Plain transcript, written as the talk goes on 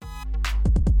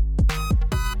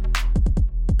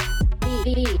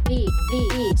The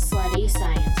Slutty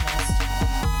Scientist.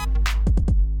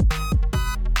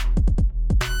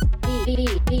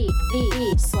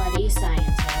 The Slutty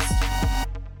Scientist.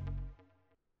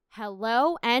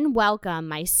 Hello and welcome,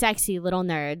 my sexy little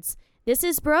nerds. This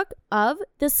is Brooke of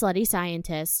The Slutty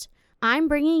Scientist. I'm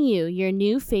bringing you your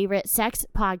new favorite sex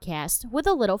podcast with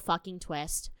a little fucking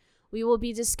twist. We will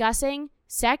be discussing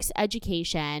sex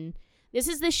education. This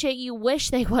is the shit you wish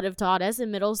they would have taught us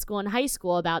in middle school and high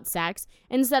school about sex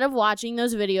instead of watching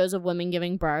those videos of women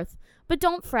giving birth. But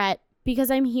don't fret, because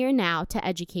I'm here now to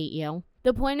educate you.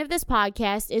 The point of this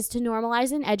podcast is to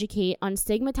normalize and educate on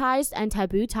stigmatized and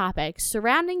taboo topics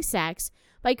surrounding sex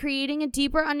by creating a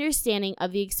deeper understanding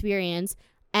of the experience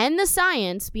and the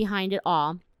science behind it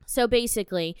all. So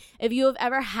basically, if you have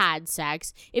ever had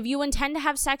sex, if you intend to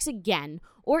have sex again,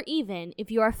 or even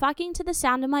if you are fucking to the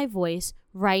sound of my voice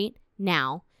right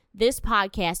now, this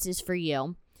podcast is for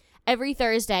you. Every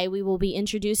Thursday, we will be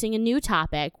introducing a new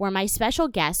topic where my special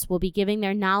guests will be giving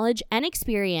their knowledge and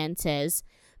experiences.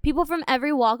 People from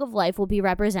every walk of life will be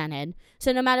represented.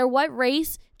 So no matter what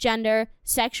race, gender,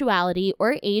 sexuality,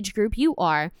 or age group you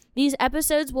are, these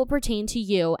episodes will pertain to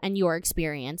you and your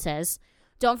experiences.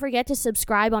 Don't forget to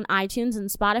subscribe on iTunes and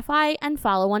Spotify and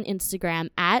follow on Instagram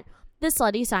at The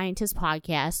Slutty Scientist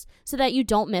Podcast so that you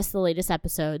don't miss the latest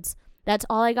episodes. That's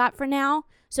all I got for now.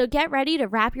 So get ready to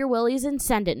wrap your willies and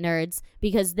send it, nerds,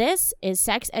 because this is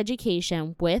Sex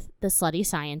Education with The Slutty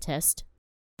Scientist.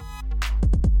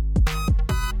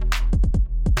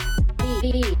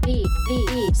 The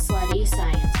Slutty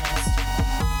Scientist.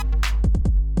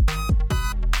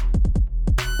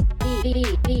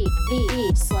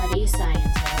 The Slutty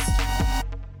Scientist.